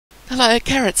Hello,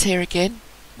 Carrots here again.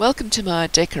 Welcome to my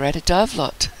decorated dive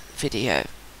lot video.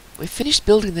 We finished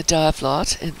building the dive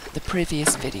lot in the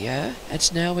previous video,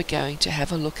 and now we're going to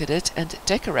have a look at it and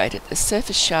decorate it. The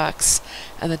surface sharks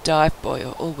and the dive buoy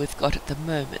are all we've got at the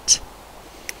moment.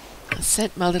 I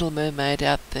sent my little mermaid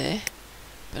out there,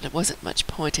 but it wasn't much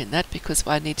point in that because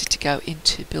I needed to go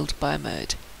into build by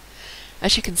mode.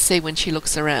 As you can see, when she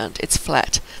looks around, it's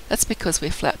flat. That's because we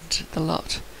flattened the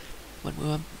lot when we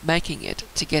were making it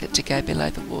to get it to go below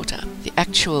the water. The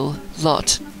actual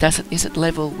lot isn't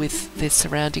level with the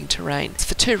surrounding terrain. It's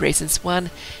for two reasons.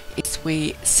 One is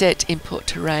we set import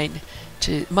terrain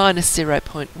to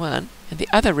 -0.1, and the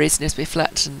other reason is we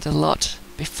flattened the lot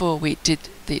before we did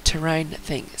the terrain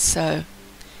thing. So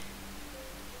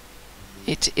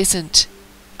it isn't.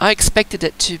 I expected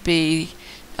it to be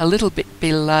a little bit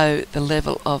below the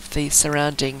level of the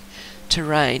surrounding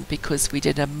terrain because we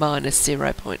did a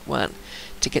 -0.1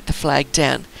 to get the flag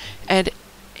down, and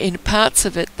in parts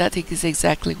of it that is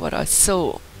exactly what I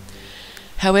saw.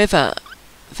 However,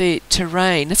 the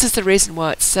terrain, this is the reason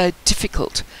why it's so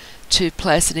difficult to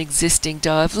place an existing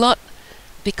dive lot,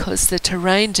 because the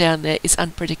terrain down there is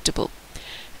unpredictable,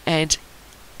 and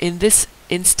in this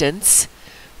instance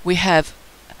we have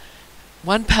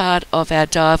one part of our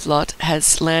dive lot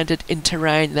has landed in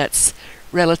terrain that's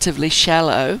relatively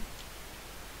shallow,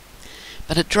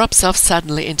 but it drops off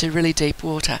suddenly into really deep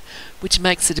water, which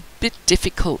makes it a bit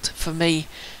difficult for me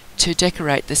to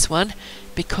decorate this one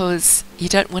because you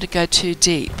don't want to go too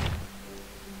deep.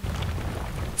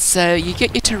 So you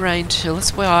get your terrain tool.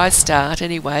 That's where I start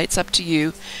anyway. It's up to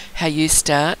you how you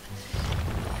start.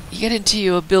 You get into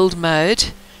your build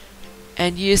mode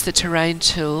and use the terrain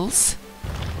tools.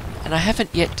 And I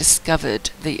haven't yet discovered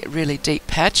the really deep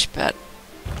patch, but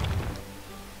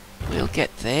we'll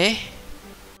get there.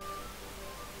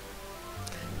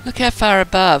 Look how far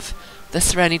above the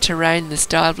surrounding terrain this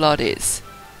dive lot is.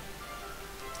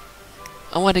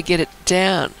 I want to get it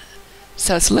down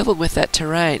so it's level with that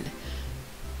terrain.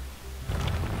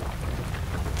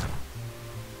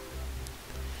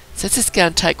 So this is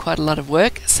going to take quite a lot of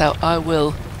work, so I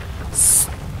will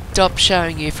stop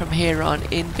showing you from here on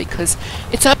in, because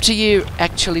it's up to you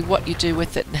actually what you do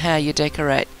with it and how you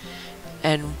decorate,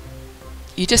 and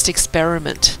you just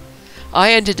experiment.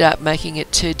 I ended up making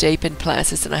it too deep in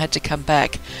places and I had to come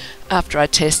back after I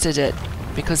tested it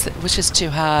because it was just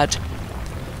too hard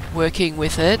working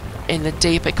with it in the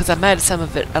deeper, because I made some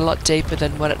of it a lot deeper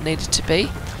than what it needed to be,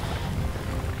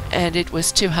 and it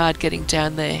was too hard getting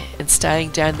down there and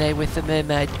staying down there with the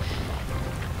mermaid.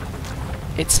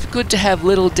 It's good to have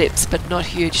little dips but not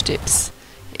huge dips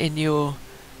in your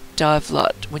dive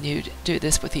lot when you do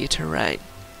this with your terrain.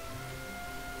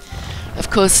 Of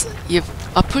course,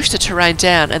 I push the terrain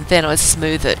down and then I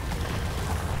smooth it.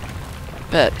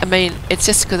 But, I mean, it's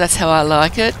just because that's how I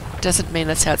like it. Doesn't mean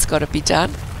that's how it's got to be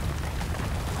done.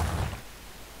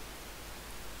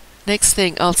 Next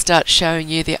thing, I'll start showing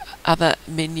you the other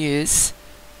menus.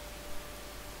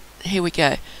 Here we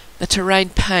go. The terrain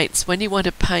paints. When you want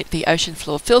to paint the ocean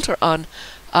floor, filter on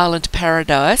Island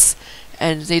Paradise,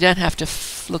 and you don't have to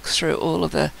look through all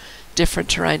of the different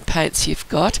terrain paints you've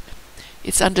got.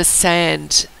 It's under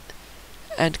sand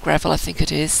and gravel, I think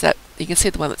it is. That you can see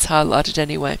the one that's highlighted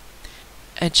anyway.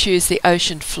 And choose the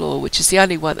ocean floor, which is the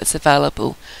only one that's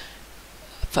available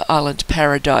for Island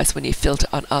Paradise. When you filter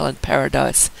on Island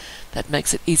Paradise, that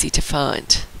makes it easy to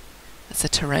find. That's the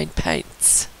terrain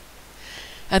paints.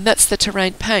 And that's the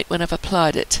terrain paint when I've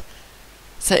applied it.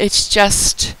 So it's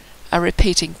just a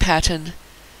repeating pattern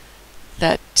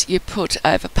that you put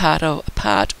over part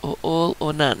or all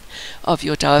or none of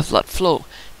your dive lot floor.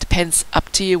 Depends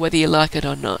up to you whether you like it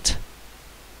or not.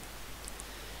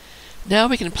 Now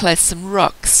we can place some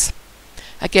rocks.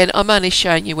 Again, I'm only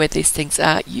showing you where these things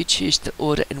are. You choose the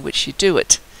order in which you do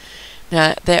it.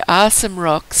 Now there are some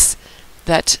rocks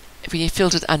that when you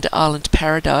filtered under Island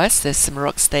Paradise, there's some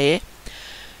rocks there.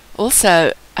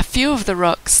 Also, a few of the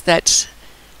rocks that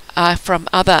are from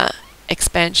other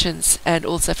expansions and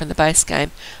also from the base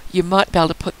game, you might be able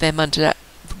to put them under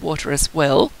the water as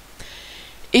well.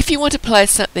 If you want to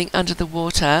place something under the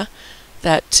water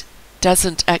that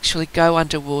doesn't actually go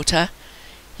underwater,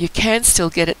 you can still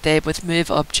get it there with move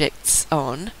objects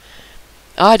on.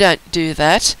 I don't do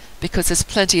that because there's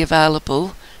plenty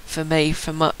available for me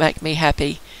make me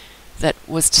happy that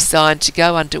was designed to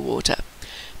go underwater.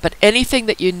 But anything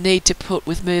that you need to put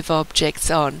with move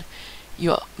objects on,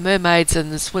 your mermaids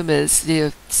and the swimmers,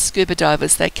 the scuba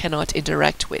divers, they cannot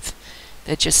interact with.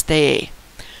 They're just there.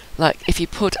 Like if you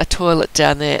put a toilet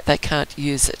down there, they can't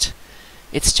use it.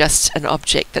 It's just an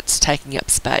object that's taking up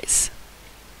space.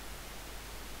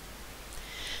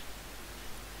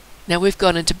 Now we've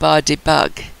gone into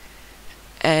biodebug,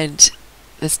 and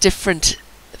there's different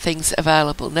things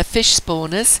available. Now fish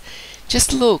spawners,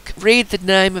 just look, read the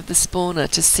name of the spawner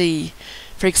to see.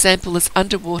 For example, there's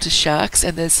underwater sharks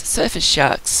and there's surface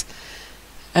sharks,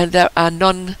 and there are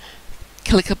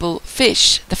non-clickable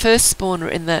fish. The first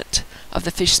spawner in that of the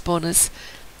fish spawners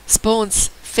spawns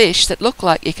fish that look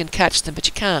like you can catch them, but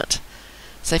you can't.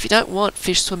 So if you don't want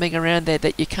fish swimming around there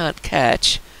that you can't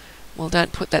catch, well,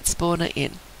 don't put that spawner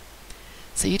in.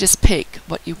 So you just pick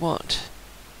what you want.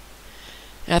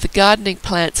 Now the gardening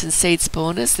plants and seed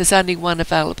spawners, there's only one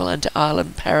available under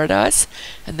Island Paradise,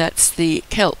 and that's the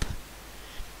kelp.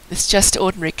 It's just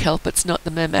ordinary kelp, it's not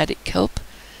the mermaidic kelp,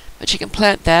 but you can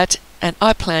plant that, and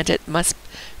I plant it.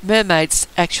 Mermaids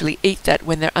actually eat that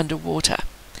when they're underwater.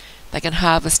 They can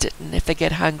harvest it, and if they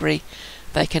get hungry,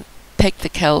 they can pick the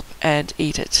kelp and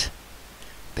eat it.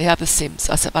 The other sims,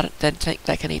 I don't think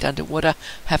they can eat underwater,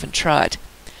 haven't tried.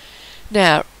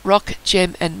 Now, rock,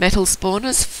 gem and metal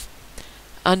spawners.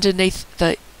 Underneath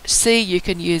the sea you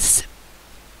can use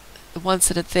the ones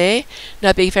that are there.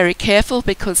 Now be very careful,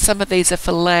 because some of these are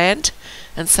for land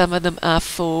and some of them are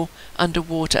for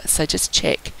underwater, so just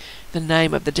check the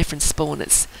name of the different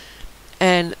spawners.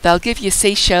 And they'll give you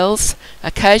seashells,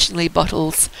 occasionally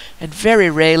bottles, and very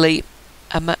rarely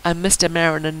a Mr.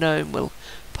 Mariner gnome will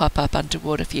pop up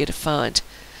underwater for you to find.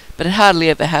 But it hardly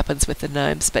ever happens with the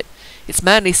gnomes, but it's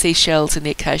mainly seashells and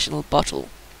the occasional bottle.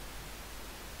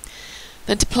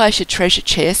 Then to place your treasure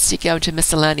chests, you go into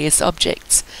miscellaneous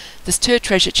objects. There's 2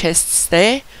 treasure chests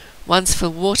there, one's for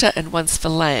water and one's for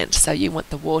land, so you want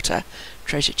the water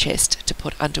treasure chest to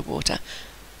put underwater.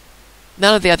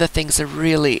 None of the other things are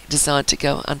really designed to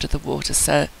go under the water,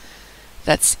 so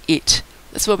that's it.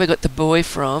 That's where we got the buoy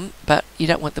from, but you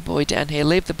don't want the buoy down here.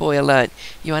 Leave the buoy alone.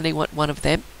 You only want one of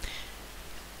them.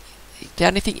 The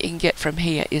only thing you can get from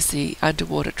here is the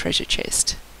underwater treasure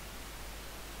chest.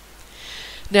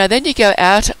 Now then you go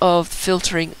out of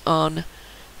filtering on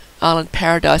Island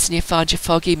Paradise and you find your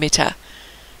fog emitter.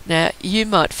 Now you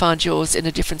might find yours in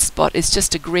a different spot. It's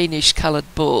just a greenish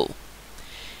coloured ball.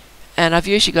 And I've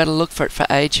usually got to look for it for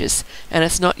ages, and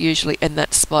it's not usually in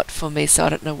that spot for me, so I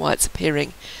don't know why it's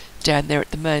appearing down there at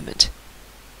the moment.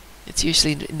 It's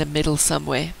usually in the middle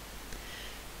somewhere.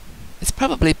 It's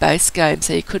probably base game,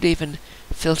 so you could even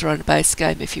filter on a base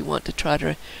game if you want to try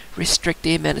to restrict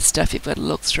the amount of stuff you've got to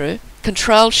look through.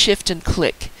 Control, Shift and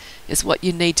click is what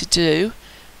you need to do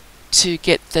to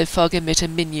get the fog emitter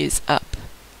menus up.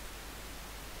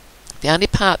 The only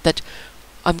part that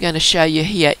I'm going to show you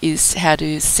here is how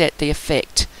to set the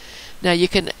effect. Now you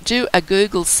can do a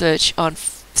Google search on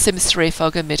Sims 3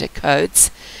 fog emitter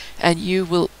codes and you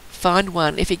will find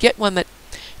one. If you get one that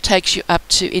takes you up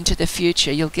to Into the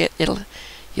Future, you'll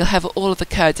have all of the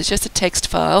codes. It's just a text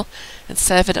file, and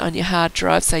save it on your hard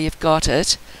drive so you've got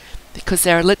it, because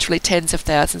there are literally tens of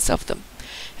thousands of them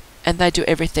and they do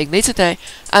everything. These are the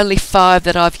only 5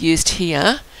 that I've used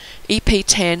here.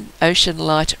 EP10 Ocean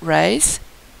Light Rays,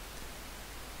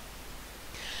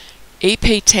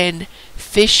 EP10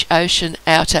 Fish Ocean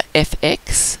Outer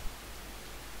FX,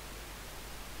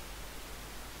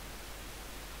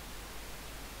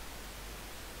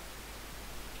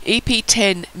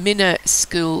 EP10 Minnow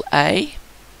School A,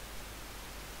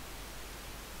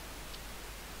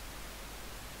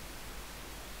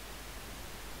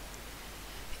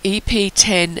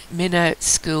 EP10 Minnow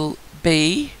School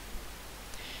B.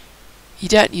 You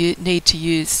don't need to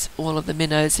use all of the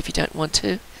minnows if you don't want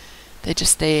to. They're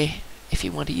just there if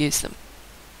you want to use them.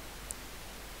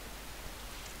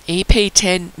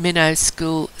 EP10 Minnow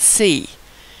School C.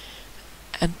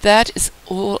 And that is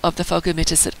all of the fog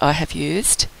emitters that I have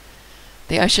used.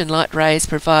 The Ocean Light Rays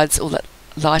provides all that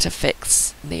light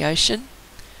effects in the ocean,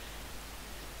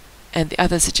 and the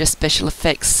others are just special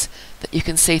effects that you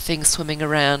can see things swimming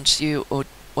around you or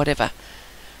whatever.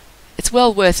 It's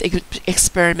well worth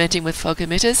experimenting with fog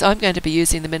emitters. I'm going to be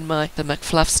using them in the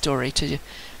McFluff story to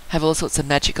have all sorts of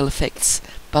magical effects,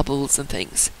 bubbles and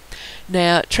things.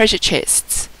 Now, treasure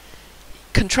chests.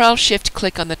 Control Shift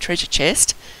click on the treasure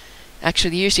chest.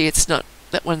 Actually, usually it's not,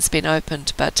 that one's been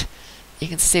opened, but you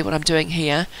can see what I'm doing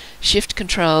here. Shift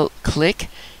Control click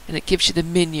and it gives you the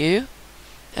menu,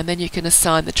 and then you can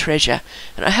assign the treasure.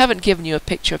 And I haven't given you a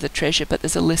picture of the treasure, but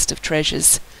there's a list of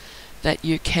treasures that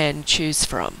you can choose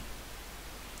from.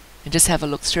 And just have a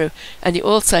look through. And you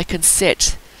also can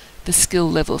set the skill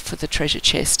level for the treasure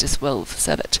chest as well,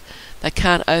 so that they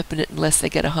can't open it unless they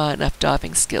get a high enough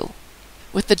diving skill.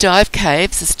 With the dive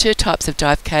caves, there's 2 types of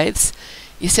dive caves.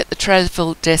 You set the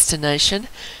travel destination.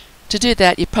 To do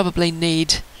that, you probably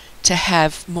need to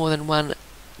have more than one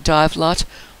dive lot,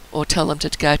 or tell them to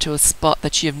go to a spot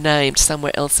that you've named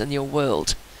somewhere else in your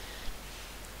world.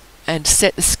 And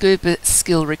set the scuba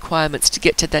skill requirements to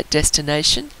get to that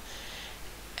destination,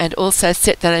 and also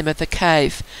set the name of the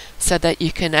cave so that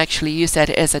you can actually use that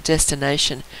as a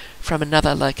destination from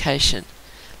another location.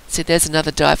 See, there's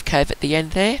another dive cave at the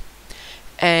end there,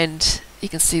 and you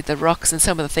can see the rocks and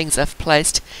some of the things I've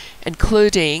placed,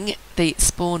 including the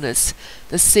spawners,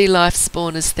 the sea life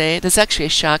spawners there. There's actually a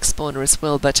shark spawner as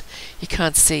well, but you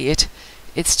can't see it.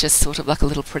 It's just sort of like a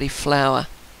little pretty flower.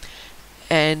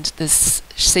 And there's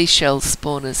seashell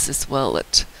spawners as well.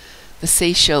 The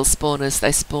seashell spawners,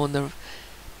 they spawn the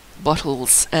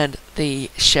bottles and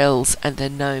the shells and the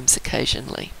gnomes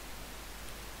occasionally.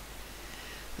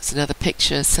 There's another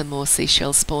picture, some more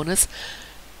seashell spawners.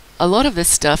 A lot of this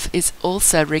stuff is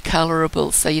also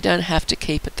recolorable, so you don't have to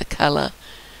keep it the colour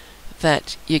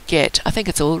that you get. I think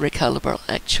it's all recolorable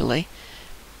actually,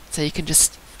 so you can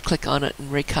just click on it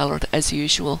and recolour it as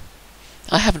usual.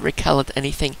 I haven't recoloured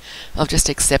anything, I've just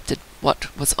accepted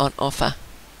what was on offer.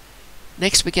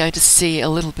 Next we're going to see a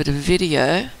little bit of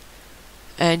video,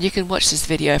 and you can watch this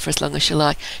video for as long as you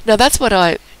like. Now that's what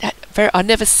I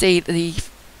never see the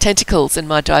tentacles in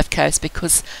my dive caves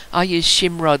because I use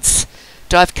Shimrod's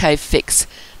dive cave fix.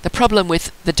 The problem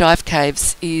with the dive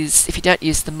caves is if you don't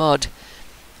use the mod,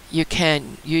 you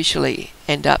can usually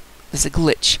end up, there's a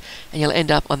glitch, and you'll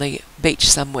end up on the beach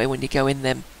somewhere when you go in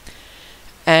them.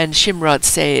 And Shimrod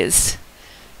says,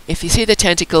 if you see the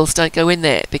tentacles, don't go in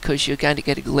there because you're going to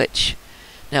get a glitch.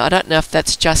 Now I don't know if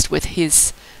that's just with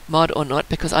his mod or not,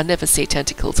 because I never see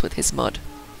tentacles with his mod.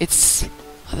 It's,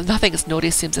 I think it's Naughty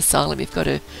Sims Asylum, you've got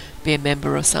to be a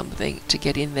member or something to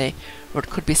get in there, or it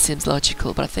could be Sims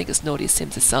Logical, but I think it's Naughty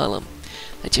Sims Asylum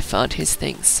that you find his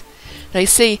things. Now you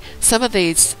see, some of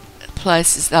these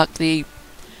places, like the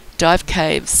dive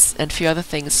caves and a few other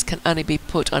things, can only be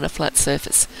put on a flat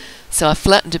surface. So I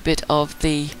flattened a bit of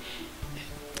the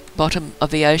bottom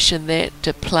of the ocean there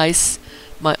to place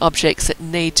my objects that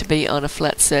need to be on a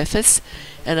flat surface,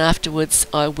 and afterwards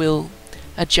I will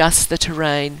adjust the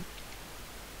terrain,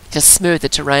 just smooth the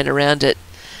terrain around it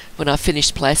when I've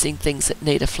finished placing things that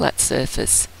need a flat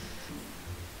surface.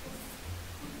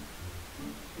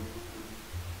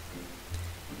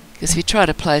 Because if you try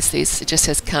to place these, it just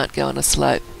says can't go on a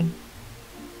slope.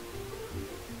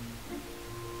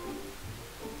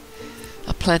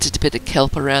 I planted a bit of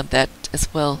kelp around that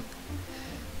as well.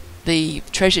 The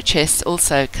treasure chests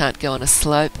also can't go on a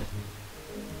slope.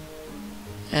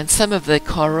 And some of the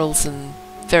corals and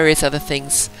various other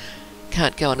things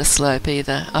can't go on a slope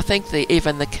either. I think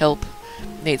even the kelp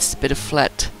needs a bit of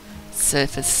flat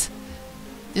surface.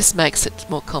 This makes it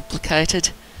more complicated.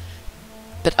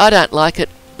 But I don't like it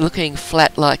looking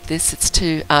flat like this. It's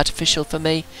too artificial for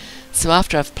me. So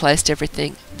after I've placed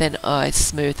everything, then I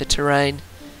smooth the terrain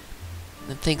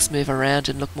and things move around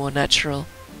and look more natural.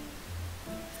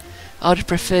 I would have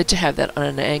preferred to have that on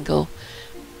an angle,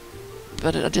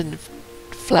 but I didn't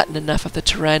flatten enough of the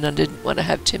terrain. I didn't want to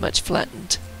have too much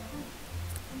flattened.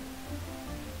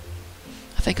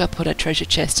 I think I put a treasure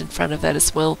chest in front of that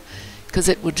as well, because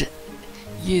it would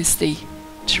use the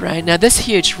terrain. Now this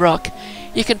huge rock,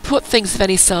 you can put things of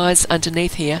any size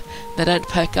underneath here. They don't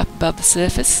poke up above the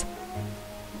surface.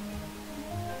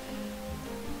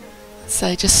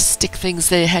 So just stick things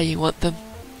there how you want them.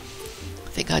 I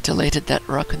think I deleted that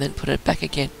rock and then put it back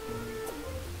again.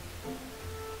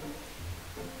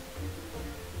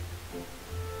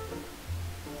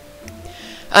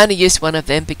 I only used one of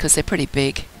them because they're pretty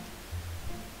big.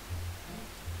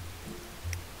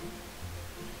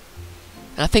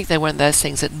 I think they're one of those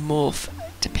things that morph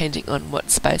depending on what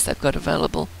space they've got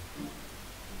available.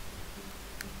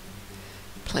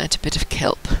 Plant a bit of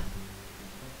kelp.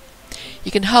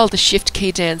 You can hold the shift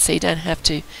key down so you don't have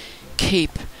to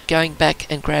keep going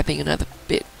back and grabbing another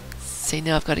bit. See,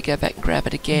 now I've got to go back and grab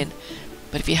it again.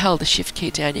 But if you hold the shift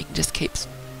key down, you can just keep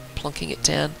plonking it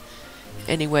down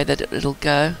anywhere that it'll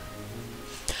go.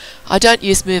 I don't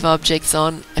use move objects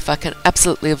on if I can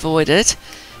absolutely avoid it,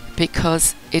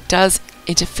 because it does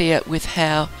interfere with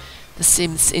how the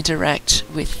Sims interact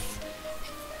with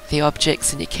the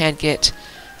objects, and you can get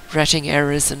routing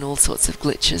errors and all sorts of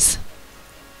glitches.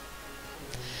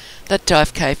 That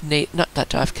dive cave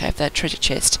that treasure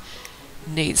chest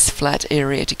needs flat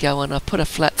area to go on. I put a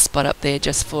flat spot up there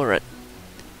just for it.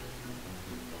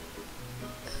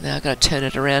 Now I've got to turn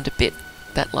it around a bit,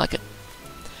 don't like it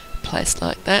placed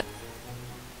like that.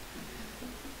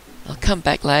 I'll come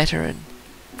back later and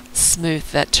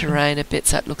smooth that terrain a bit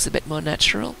so it looks a bit more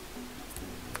natural.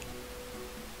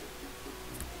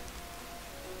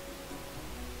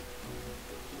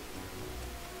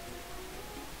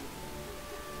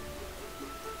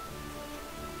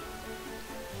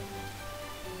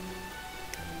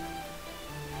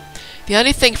 The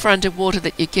only thing for underwater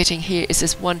that you're getting here is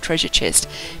this one treasure chest.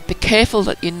 Be careful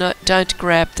that you don't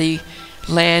grab the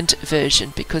land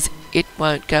version, because it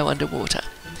won't go underwater.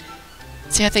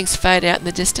 See how things fade out in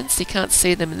the distance? You can't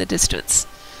see them in the distance.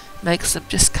 Makes them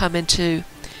just come into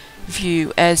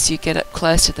view as you get up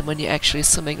close to them when you're actually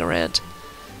swimming around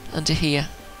under here.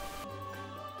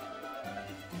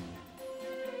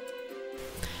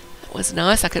 That was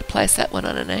nice. I could place that one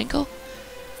on an angle.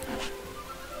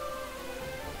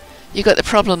 You got the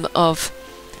problem of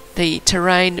the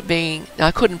terrain being...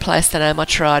 I couldn't place the name. I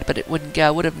tried, but it wouldn't go.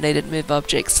 I would have needed move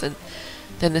objects, and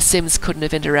then the Sims couldn't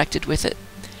have interacted with it.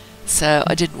 So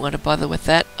I didn't want to bother with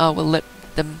that. I will let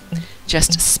them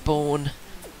just spawn.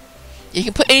 You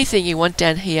can put anything you want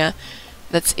down here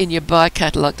that's in your buy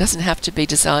catalogue. Doesn't have to be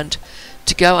designed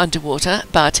to go underwater,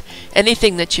 but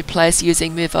anything that you place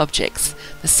using move objects,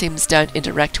 the Sims don't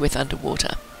interact with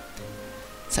underwater.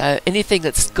 So anything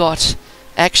that's got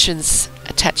actions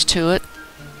attached to it,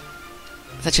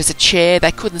 such as a chair,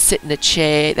 they couldn't sit in a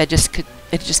chair. It'd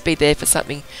just be there for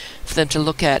something for them to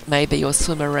look at, maybe, or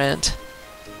swim around.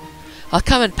 I'll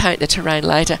come and paint the terrain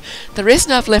later. The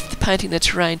reason I've left painting the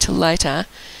terrain till later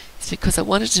is because I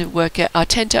wanted to work out... I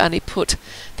tend to only put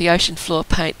the ocean floor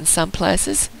paint in some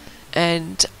places,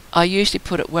 and I usually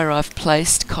put it where I've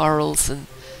placed corals and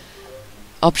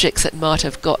objects that might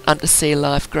have got undersea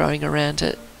life growing around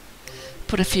it.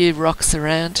 Put a few rocks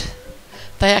around.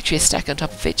 They actually stack on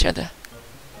top of each other,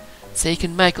 so you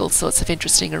can make all sorts of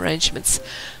interesting arrangements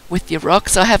with your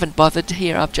rocks. I haven't bothered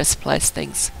here, I've just placed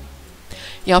things.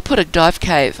 Yeah, I'll put a dive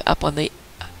cave up on the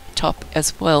top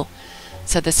as well.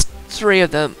 So there's 3 of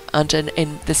them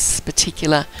in this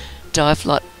particular dive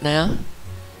lot now.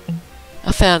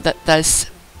 I found that those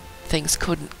things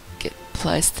couldn't get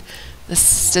placed.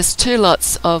 There's 2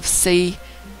 lots of sea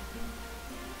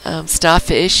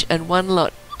starfish, and 1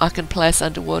 lot I can place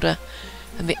underwater,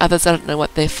 and the others I don't know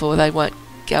what they're for. They won't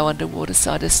go underwater,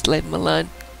 so I just leave them alone.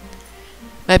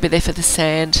 Maybe they're for the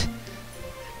sand,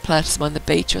 place them on the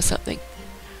beach or something.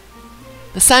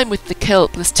 The same with the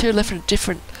kelp. There's 2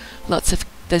 different lots of...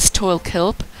 There's toil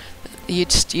kelp that you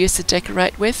just use to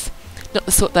decorate with. Not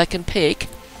the sort they can pick.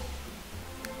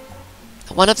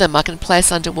 One of them I can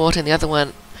place underwater, and the other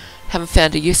one haven't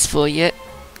found a use for yet.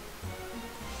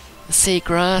 The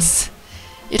seagrass.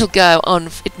 It'll go on...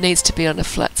 It needs to be on a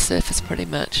flat surface pretty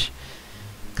much,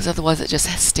 because otherwise it just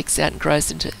sticks out and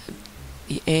grows into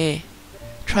the air.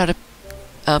 Try to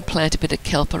plant a bit of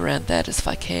kelp around that if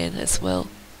I can as well,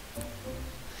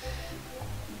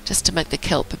 just to make the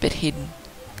kelp a bit hidden.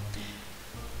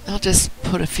 I'll just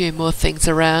put a few more things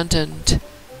around and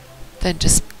then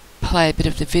just play a bit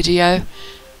of the video.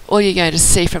 All you're going to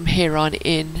see from here on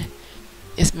in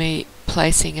is me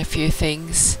placing a few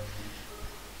things,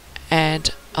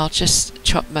 and I'll just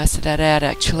chop most of that out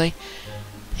actually.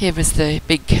 Here is the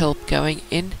big kelp going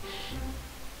in.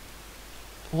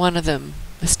 One of them,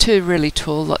 there's 2 really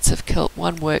tall lots of kelp.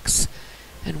 One works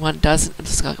and one doesn't. It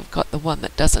looks like I've got the one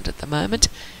that doesn't at the moment.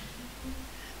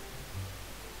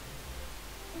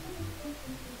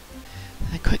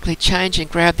 I quickly change and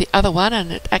grab the other one,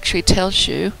 and it actually tells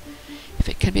you if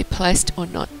it can be placed or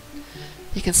not.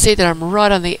 You can see that I'm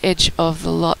right on the edge of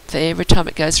the lot there. Every time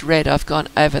it goes red, I've gone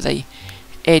over the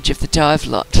edge of the dive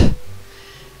lot.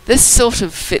 This sort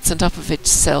of fits on top of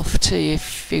itself too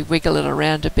if you wiggle it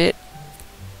around a bit.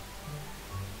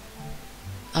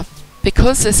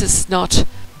 Because this is not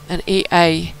an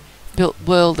EA built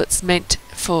world that's meant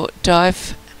for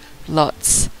dive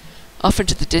lots, off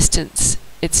into the distance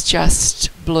it's just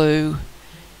blue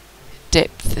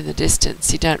depth in the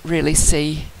distance. You don't really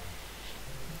see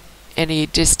any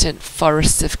distant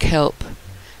forests of kelp,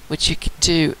 which you could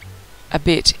do a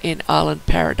bit in Island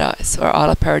Paradise or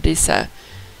Isla Paradiso.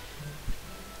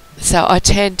 So I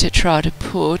tend to try to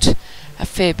put a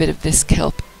fair bit of this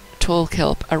kelp, tall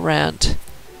kelp, around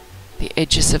the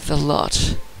edges of the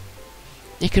lot.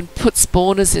 You can put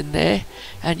spawners in there,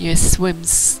 and the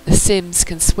Sims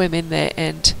can swim in there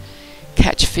and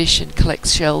catch fish and collect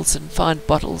shells and find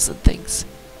bottles and things.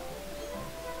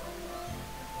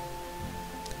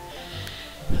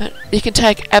 But you can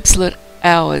take absolute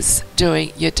hours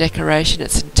doing your decoration.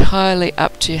 It's entirely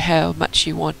up to how much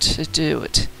you want to do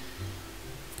it.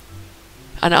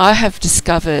 And I have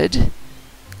discovered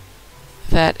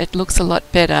that it looks a lot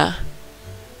better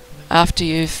after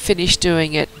you've finished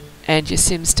doing it and your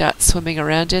Sims start swimming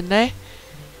around in there.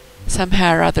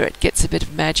 Somehow or other it gets a bit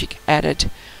of magic added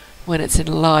when it's in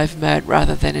live mode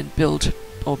rather than in build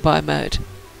or buy mode.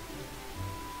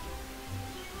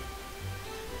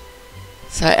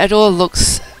 So it all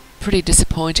looks pretty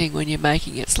disappointing when you're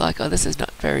making it. It's like, oh, this is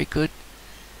not very good.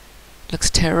 Looks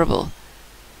terrible.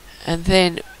 and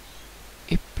then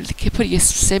you put your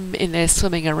sim in there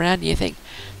swimming around and you think,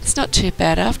 it's not too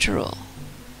bad after all.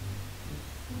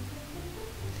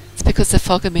 It's because the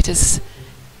fog emitters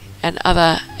and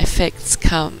other effects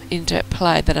come into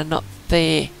play that are not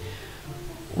there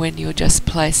when you're just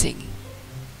placing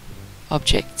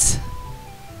objects.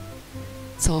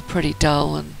 It's all pretty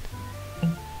dull and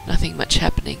nothing much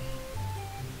happening.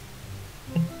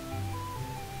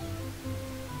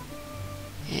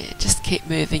 Yeah, just keep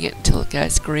moving it until it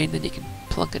goes green, then you can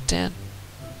plonk it down.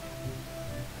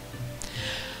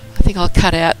 I think I'll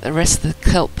cut out the rest of the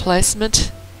kelp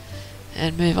placement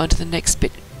and move on to the next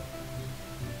bit.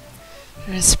 I'm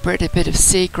going to spread a bit of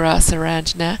seagrass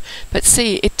around now, but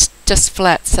see, it's just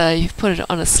flat, so you put it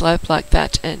on a slope like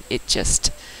that and it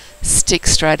just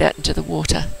sticks straight out into the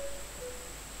water.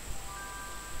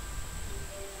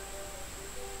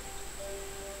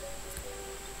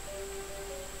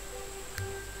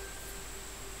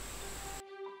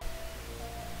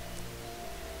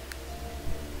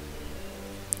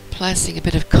 Placing a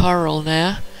bit of coral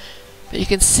now, but you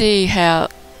can see how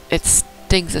its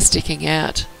things are sticking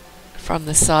out from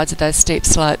the sides of those steep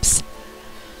slopes.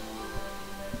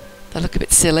 They look a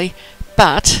bit silly,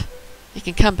 but you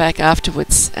can come back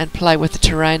afterwards and play with the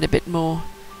terrain a bit more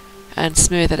and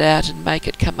smooth it out and make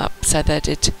it come up so that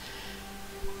it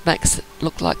makes it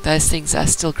look like those things are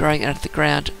still growing out of the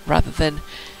ground rather than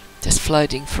just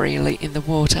floating freely in the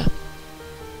water.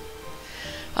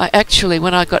 I actually,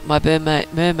 when I got my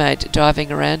mermaid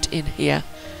diving around in here,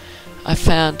 I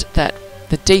found that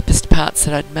the deepest parts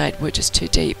that I'd made were just too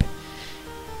deep.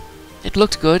 It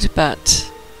looked good,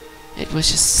 but it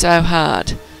was just so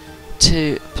hard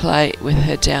to play with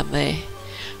her down there.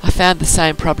 I found the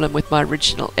same problem with my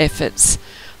original efforts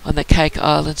on the Cake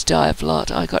Island dive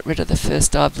lot. I got rid of the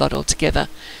first dive lot altogether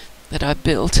that I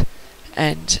built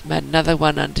and made another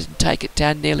one and didn't take it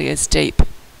down nearly as deep.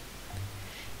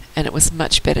 And it was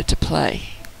much better to play.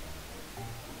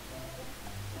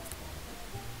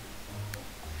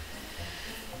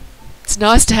 It's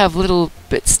nice to have little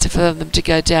bits for them to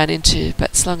go down into,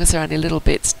 but as long as they're only little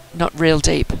bits, not real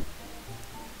deep.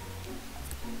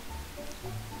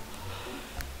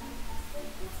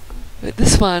 But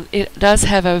this one, it does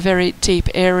have a very deep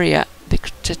area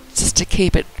just to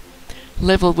keep it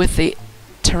level with the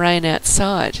terrain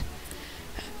outside.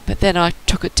 But then I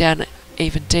took it down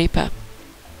even deeper.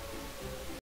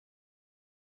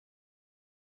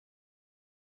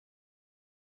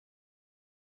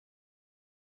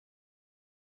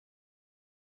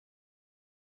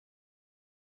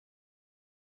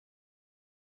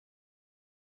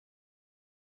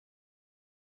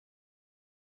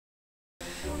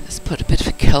 Just put a bit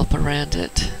of kelp around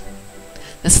it.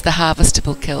 This is the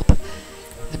harvestable kelp.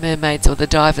 The mermaids or the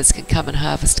divers can come and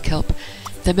harvest kelp.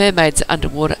 The mermaids are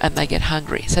underwater and they get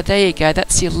hungry. So there you go,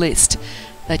 that's your list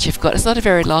that you've got. It's not a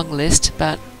very long list,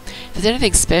 but if there's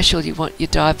anything special you want your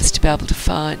divers to be able to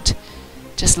find,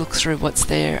 just look through what's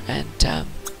there and they'll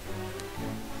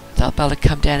be able to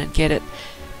come down and get it,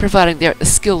 providing they're at the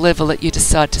skill level that you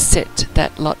decide to set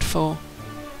that lot for,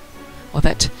 or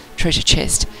that treasure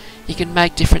chest. You can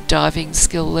make different diving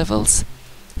skill levels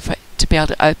to be able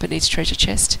to open each treasure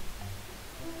chest.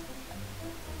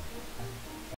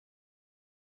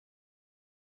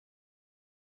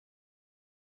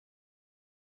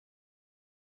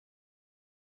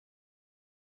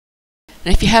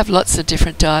 And if you have lots of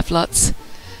different dive lots,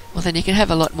 well then you can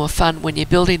have a lot more fun when you're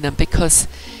building them, because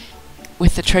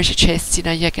with the treasure chests, you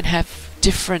know, you can have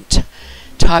different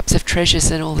types of treasures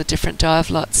in all the different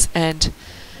dive lots. And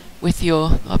with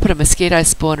I put a mosquito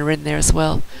spawner in there as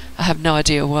well. I have no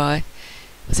idea why. It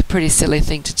was a pretty silly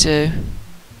thing to do.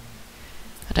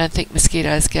 I don't think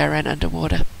mosquitoes go around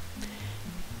underwater.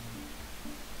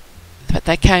 But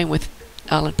they came with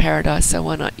Island Paradise, so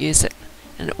why not use it?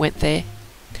 And it went there.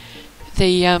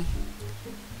 The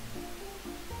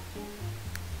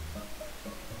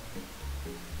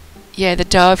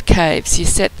dive caves, you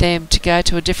set them to go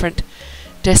to a different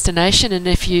destination, and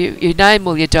if you name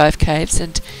all your dive caves,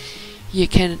 and you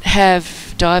can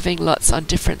have diving lots on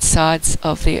different sides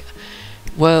of the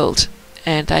world,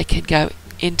 and they can go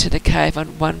into the cave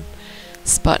on one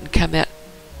spot and come out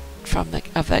from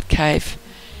that cave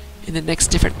in the next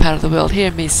different part of the world.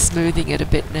 Here me smoothing it a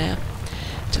bit now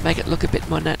to make it look a bit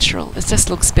more natural. It just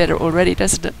looks better already,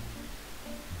 doesn't it?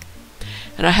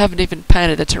 And I haven't even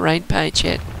painted the terrain paint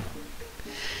yet.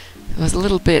 There was a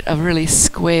little bit of really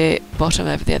square bottom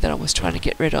over there that I was trying to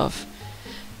get rid of,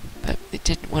 but it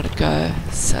didn't want to go,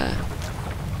 so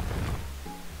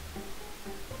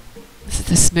this is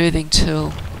the smoothing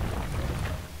tool.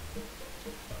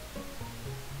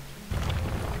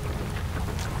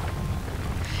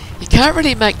 You can't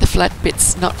really make the flat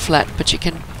bits not flat, but you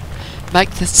can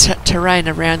make the terrain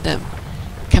around them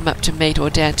come up to meet or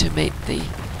down to meet the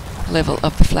level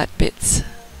of the flat bits.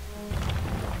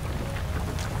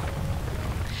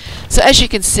 So as you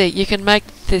can see, you can make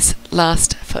this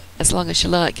last for as long as you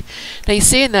like. Now you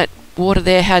see in that water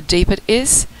there how deep it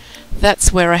is?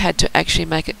 That's where I had to actually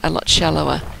make it a lot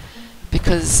shallower,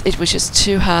 because it was just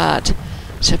too hard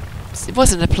to... It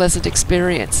wasn't a pleasant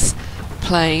experience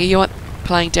playing. You want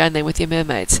playing down there with your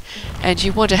mermaids, and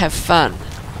you want to have fun,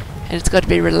 and it's got to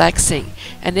be relaxing.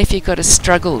 And if you've got to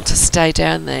struggle to stay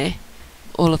down there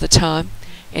all of the time,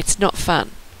 it's not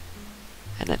fun,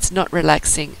 and it's not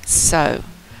relaxing. So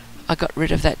I got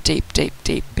rid of that deep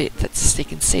bit that's, you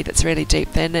can see, that's really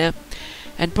deep there now,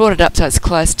 and brought it up so it's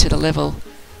close to the level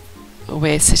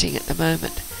we're sitting at the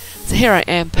moment. So here I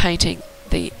am painting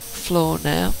the floor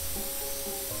now.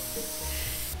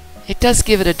 It does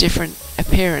give it a different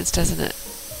appearance, doesn't it?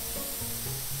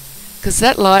 Because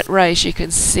that light rays you can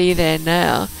see there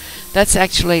now, that's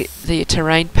actually the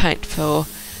terrain paint for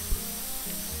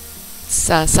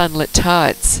sunlit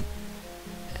tides,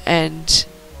 and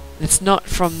it's not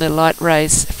from the light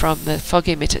rays from the fog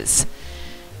emitters.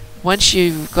 Once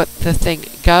you've got the thing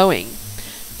going,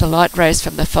 the light rays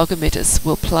from the fog emitters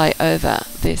will play over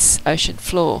this ocean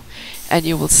floor, and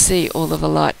you will see all of the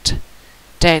light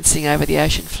dancing over the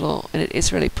ocean floor, and it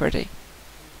is really pretty.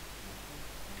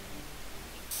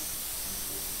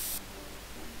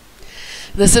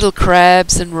 There's little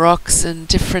crabs and rocks and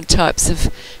different types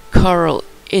of coral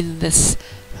in this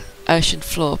ocean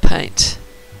floor paint.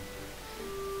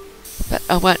 But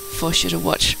I won't force you to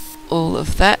watch all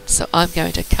of that, so I'm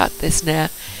going to cut this now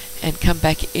and come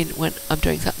back in when I'm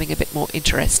doing something a bit more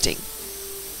interesting.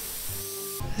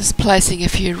 Just placing a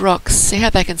few rocks. See how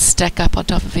they can stack up on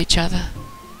top of each other?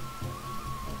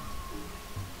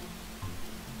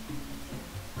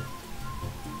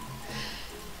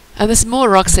 And there's more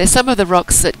rocks there. Some of the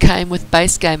rocks that came with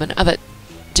base game and other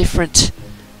different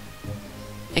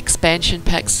expansion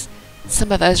packs,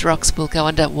 some of those rocks will go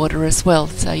underwater as well.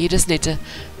 So you just need to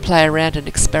play around and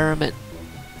experiment.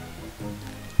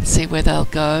 See where they'll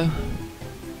go.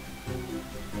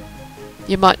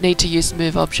 You might need to use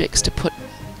move objects to put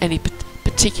any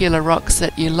particular rocks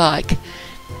that you like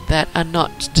that are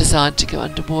not designed to go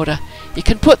underwater. You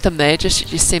can put them there,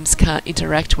 just your Sims can't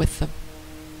interact with them.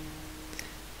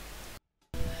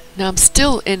 Now I'm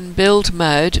still in build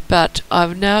mode, but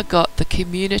I've now got the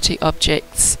community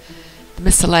objects, the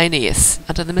miscellaneous,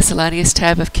 under the miscellaneous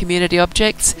tab of community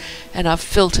objects, and I've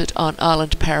filtered on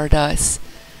Island Paradise.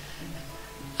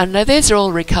 And now these are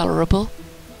all recolorable.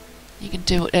 You can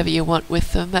do whatever you want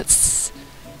with them. That's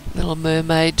Little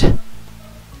Mermaid.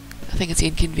 I think it's the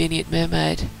Inconvenient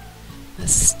Mermaid. The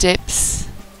steps.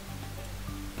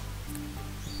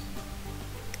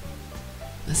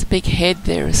 There's a big head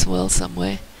there as well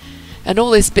somewhere. And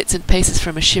all these bits and pieces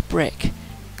from a shipwreck.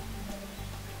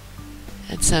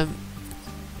 And some...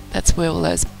 that's where all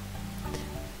those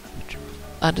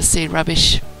undersea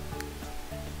rubbish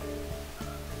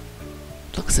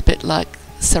looks a bit like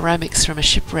ceramics from a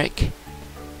shipwreck.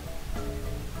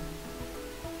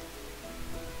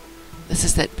 This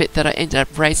is that bit that I ended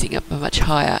up raising up much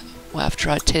higher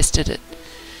after I tested it.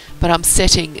 But I'm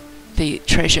setting the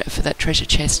treasure for that treasure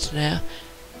chest now.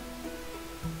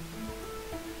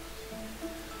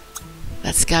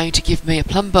 That's going to give me a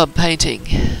plumb bob painting.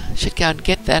 Should go and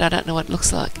get that. I don't know what it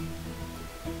looks like.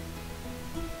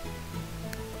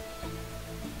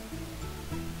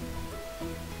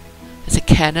 There's a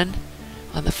cannon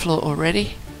on the floor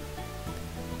already.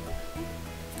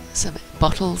 Some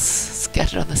bottles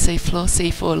scattered on the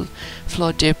seafloor.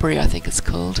 Floor debris, I think it's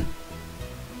called.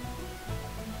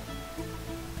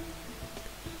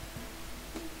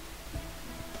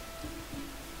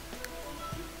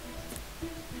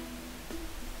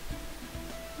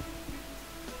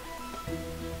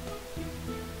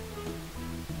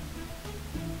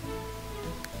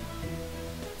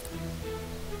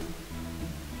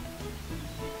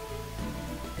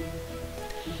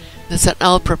 There's an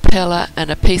old propeller and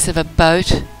a piece of a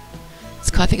boat.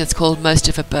 I think it's called most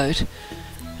of a boat.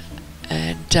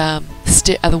 And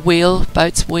the wheel,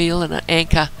 boat's wheel, and an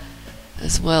anchor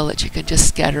as well that you can just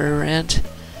scatter around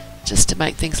just to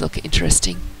make things look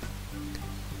interesting.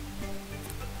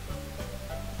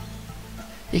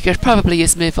 You could probably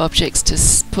use move objects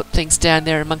to put things down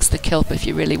there amongst the kelp if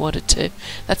you really wanted to.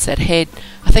 That's that head.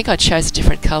 I think I chose a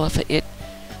different colour for it,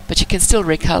 but you can still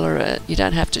recolour it. You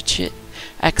don't have to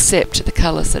accept the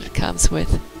colours that it comes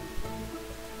with.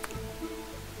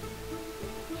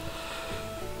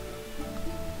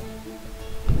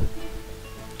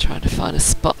 Trying to find a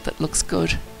spot that looks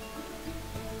good.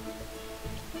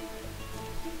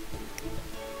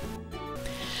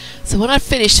 So when I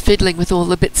finished fiddling with all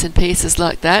the bits and pieces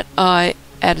like that, I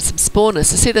added some spawners.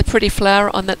 So see the pretty flower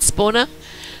on that spawner?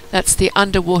 That's the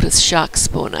underwater shark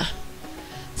spawner.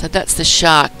 So that's the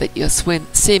shark that your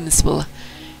Sims will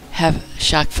have a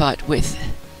shark fight with.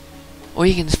 Or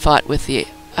you can fight with the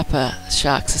upper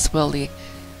sharks as well, the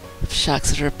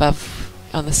sharks that are above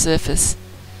on the surface.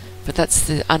 But that's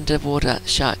the underwater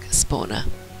shark spawner.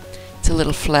 It's a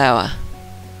little flower.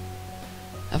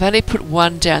 I've only put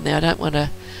one down there. I don't want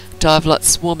a dive lot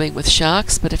swarming with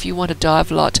sharks, but if you want a dive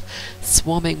lot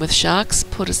swarming with sharks,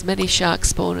 put as many shark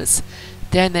spawners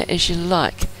down there as you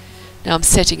like. Now I'm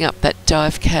setting up that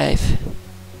dive cave.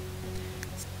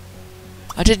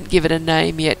 I didn't give it a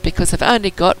name yet because I've only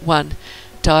got one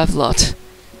dive lot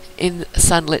in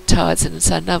sunlit tides, and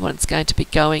so no one's going to be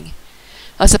going.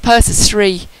 I suppose there's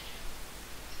 3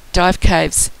 dive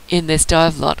caves in this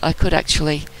dive lot. I could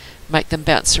actually make them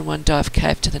bounce from one dive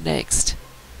cave to the next.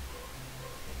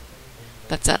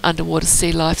 That's an underwater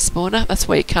sea life spawner. That's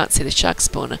where you can't see the shark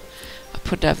spawner. I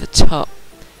put it over the top.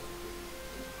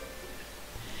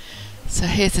 So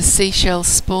here's the seashell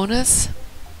spawners.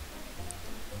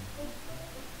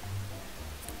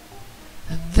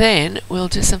 And then we'll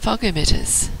do some fog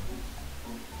emitters.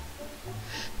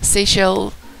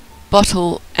 Seashell,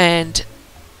 bottle and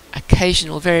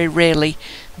occasional, very rarely,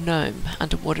 gnome,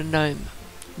 underwater gnome,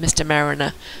 Mr.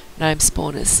 Mariner, gnome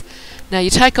spawners. Now you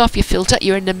take off your filter,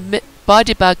 you're in the by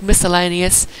debug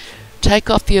miscellaneous, take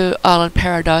off your Island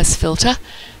Paradise filter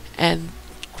and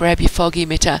grab your fog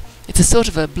emitter. It's a sort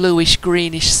of a bluish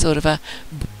greenish sort of a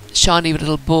shiny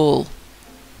little ball.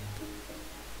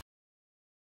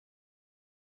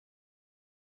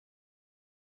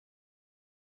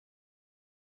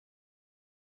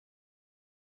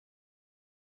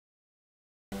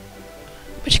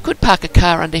 But you could park a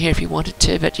car under here if you wanted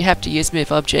to, but you have to use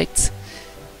move objects.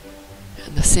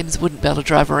 And the Sims wouldn't be able to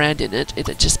drive around in it.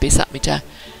 It'd just be something to...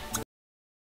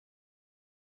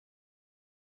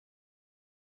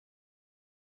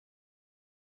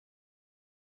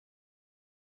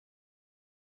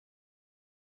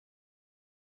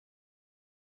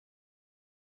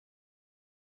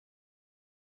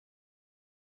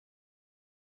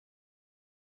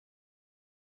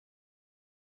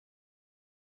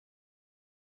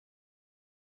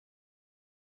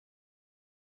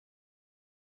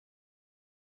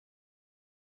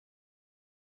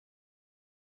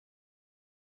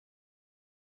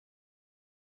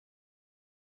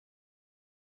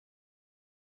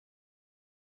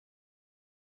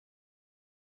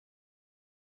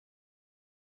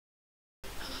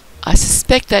 I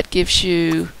suspect that gives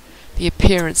you the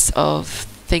appearance of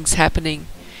things happening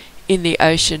in the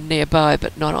ocean nearby,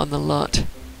 but not on the lot.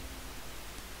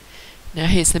 Now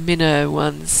here's the minnow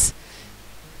ones.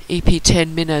 EP10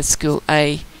 Minnow School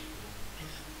A,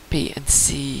 B and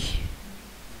C.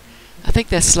 I think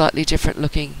they're slightly different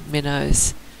looking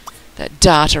minnows that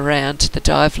dart around the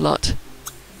dive lot.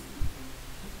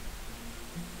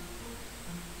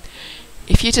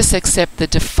 If you just accept the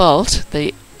default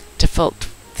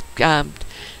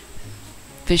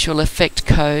visual effect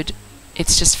code,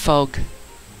 it's just fog.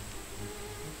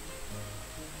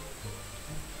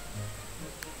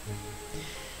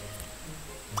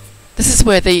 This is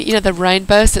where the the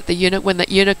rainbows that when the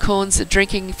unicorns are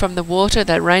drinking from the water,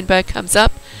 that rainbow comes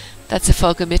up. That's a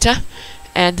fog emitter.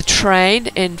 And the train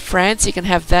in France, you can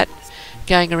have that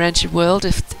going around your world,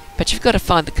 but you've got to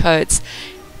find the codes.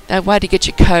 The way to get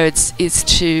your codes is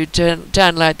to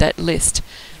download that list.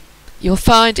 You'll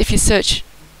find, if you search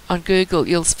on Google,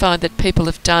 you'll find that people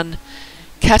have done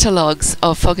catalogues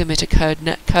of fog emitter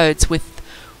codes with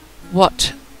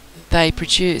what they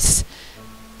produce,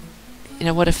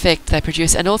 what effect they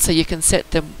produce, and also you can set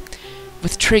them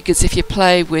with triggers. If you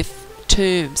play with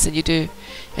tombs and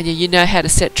you know how to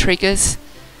set triggers,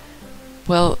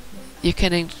 well, you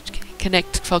can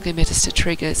connect fog emitters to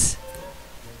triggers.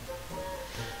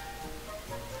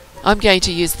 I'm going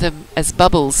to use them as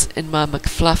bubbles in my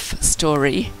McFluff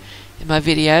story in my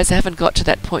videos. I haven't got to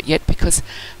that point yet because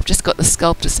I've just got the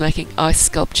sculptors making ice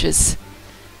sculptures,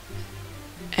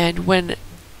 and when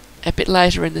a bit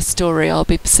later in the story I'll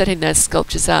be setting those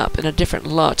sculptures up in a different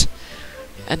lot,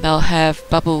 and they'll have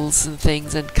bubbles and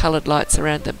things and coloured lights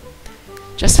around them,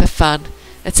 just for fun.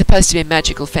 It's supposed to be a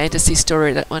magical fantasy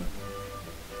story, that one.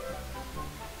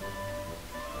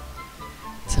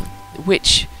 So,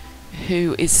 witch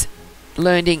who is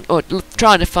learning or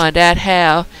trying to find out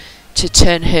how to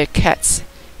turn her cats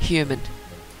human,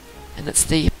 and it's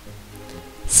the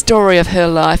story of her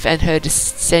life and her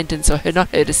descendants, or not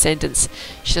her descendants.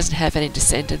 She doesn't have any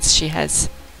descendants. She has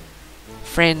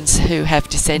friends who have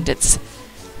descendants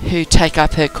who take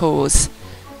up her cause,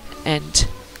 and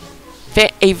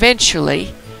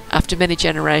eventually, after many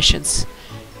generations,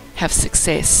 have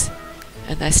success,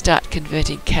 and they start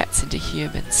converting cats into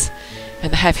humans,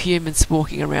 and they have humans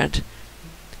walking around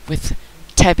with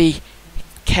tabby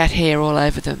cat hair all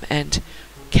over them and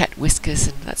cat whiskers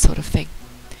and that sort of thing.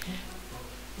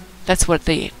 That's where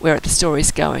the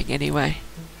story's going anyway.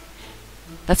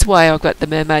 That's why I've got the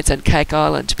mermaids on Cake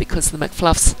Island, because the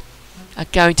McFluffs are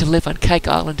going to live on Cake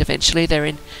Island eventually. They're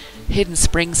in Hidden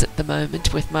Springs at the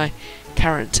moment with my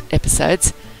current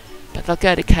episodes, but they'll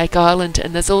go to Cake Island,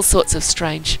 and there's all sorts of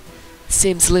strange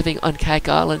Sims living on Cake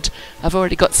Island. I've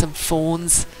already got some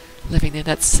fawns living there.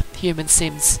 That's human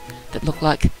Sims that look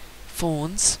like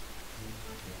fawns.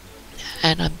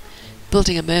 And I'm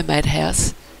building a mermaid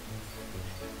house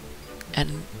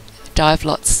and dive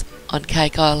lots on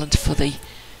Cake Island for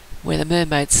where the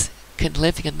mermaids can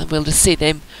live, and we'll just see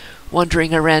them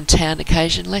wandering around town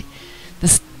occasionally.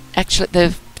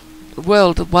 The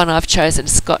world, the one I've chosen,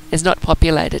 is not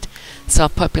populated, so I'm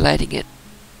populating it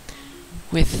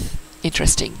with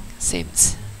interesting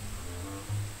Sims.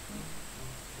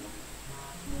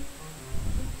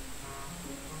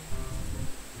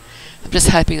 I'm just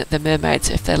hoping that the mermaids,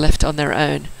 if they're left on their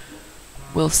own,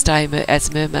 will stay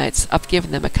as mermaids. I've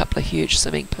given them a couple of huge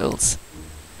swimming pools,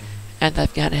 and they're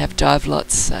going to have dive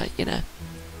lots, so,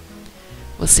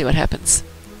 we'll see what happens.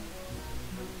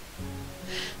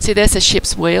 See, there's a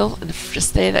ship's wheel, and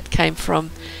just there, that came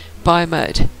from Buy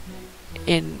Mode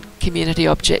in Community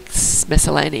Objects,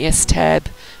 Miscellaneous tab,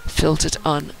 filtered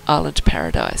on Island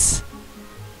Paradise.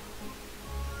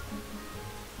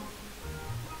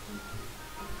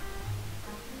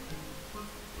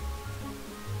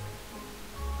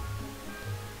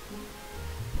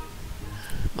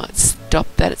 Might stop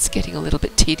that, it's getting a little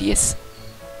bit tedious.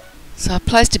 So I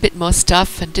placed a bit more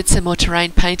stuff and did some more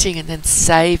terrain painting and then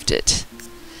saved it.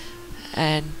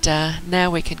 And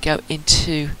now we can go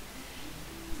into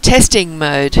testing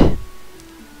mode. You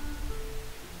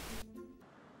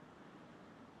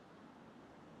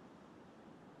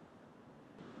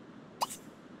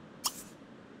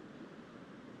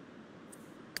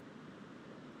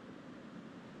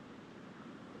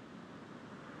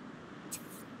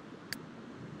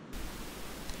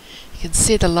can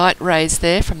see the light rays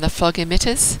there from the fog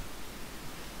emitters,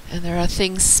 and there are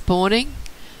things spawning.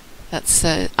 That's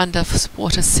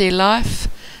underwater sea life,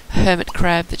 a hermit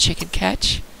crab that she can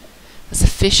catch. There's a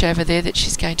fish over there that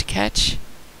she's going to catch.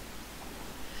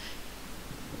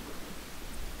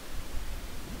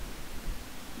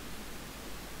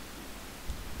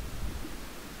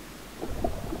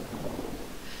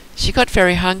 She got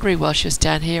very hungry while she was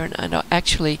down here, and I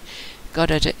actually got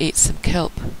her to eat some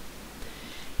kelp.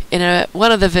 In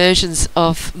one of the versions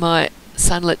of my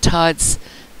Sunlit Tides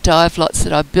dive lots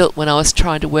that I built when I was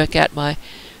trying to work out my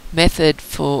method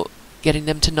for getting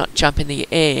them to not jump in the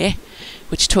air,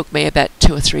 which took me about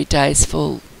 2 or 3 days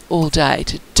all day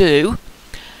to do,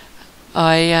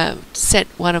 I sent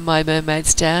one of my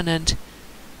mermaids down, and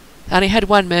I only had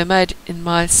one mermaid in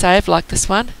my save like this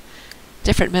one,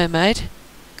 different mermaid,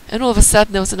 and all of a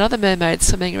sudden there was another mermaid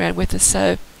swimming around with us.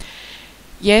 So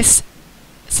yes,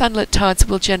 Sunlit Tides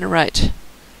will generate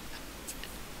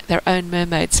their own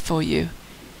mermaids for you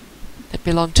that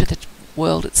belong to the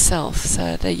world itself.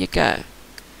 So there you go.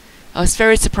 I was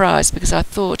very surprised because I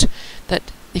thought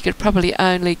that you could probably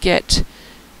only get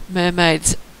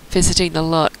mermaids visiting the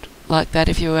lot like that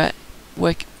if you were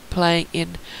playing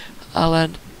in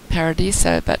Island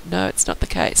Paradiso, but no, it's not the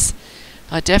case.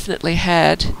 I definitely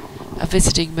had a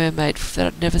visiting mermaid that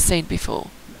I'd never seen before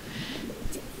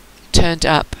turned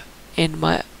up in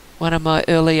one of my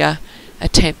earlier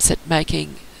attempts at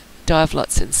making dive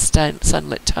lots in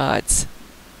Sunlit Tides.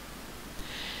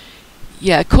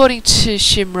 Yeah, according to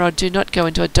Shimrod, do not go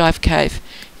into a dive cave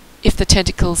if the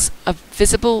tentacles are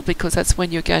visible, because that's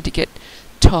when you're going to get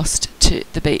tossed to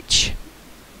the beach.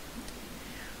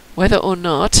 Whether or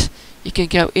not you can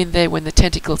go in there when the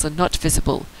tentacles are not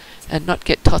visible and not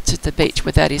get tossed to the beach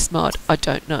without his mod, I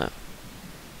don't know.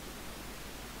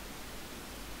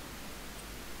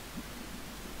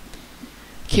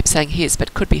 Keep saying his,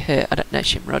 but could be her. I don't know,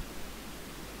 Shimrod.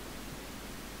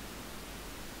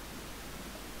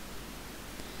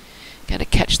 Going to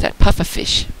catch that puffer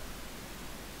fish.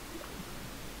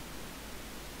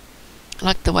 I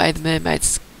like the way the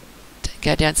mermaids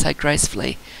go down so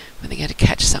gracefully when they're going to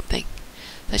catch something.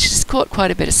 So she's caught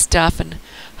quite a bit of stuff and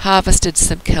harvested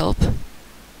some kelp.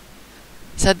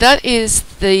 So that is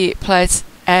the place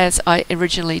as I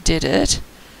originally did it,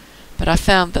 but I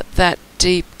found that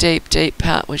deep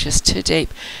part was just too deep,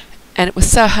 and it was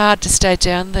so hard to stay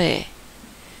down there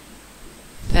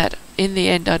that in the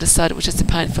end I decided it was just a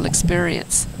painful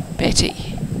experience.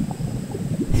 Betty.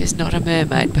 who's not a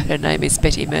mermaid, but her name is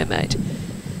Betty Mermaid.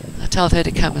 I told her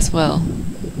to come as well.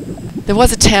 There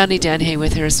was a townie down here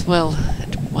with her as well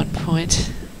at one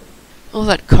point. All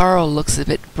that coral looks a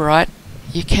bit bright.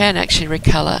 You can actually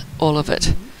recolour all of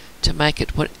it to make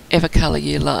it whatever colour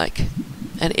you like.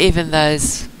 And even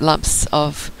those lumps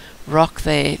of rock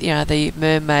there, you know, the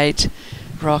mermaid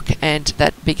rock and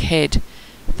that big head,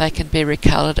 they can be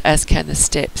recoloured, as can the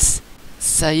steps.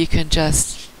 So you can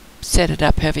just set it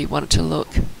up however you want it to look.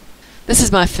 This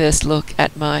is my first look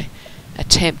at my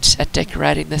attempt at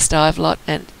decorating this dive lot,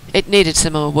 and it needed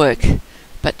some more work.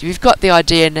 But you've got the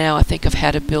idea now, I think, of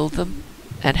how to build them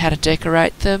and how to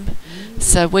decorate them.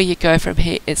 So where you go from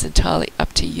here is entirely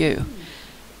up to you.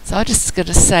 So I'm just going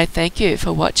to say thank you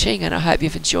for watching, and I hope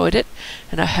you've enjoyed it,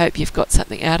 and I hope you've got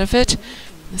something out of it.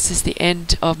 This is the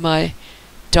end of my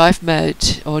dive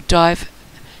mode or dive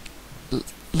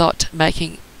lot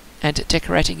making and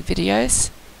decorating videos.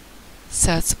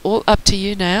 So it's all up to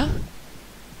you now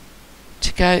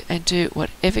to go and do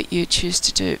whatever you choose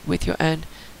to do with your own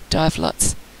dive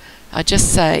lots. I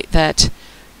just say that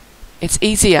it's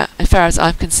easier, as far as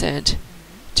I'm concerned,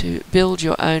 to build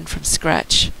your own from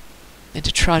scratch and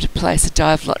to try to place a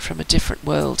dive lot from a different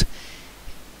world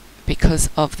because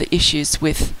of the issues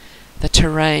with the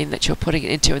terrain that you're putting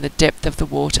it into and the depth of the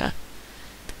water.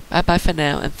 Bye bye for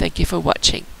now, and thank you for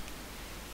watching.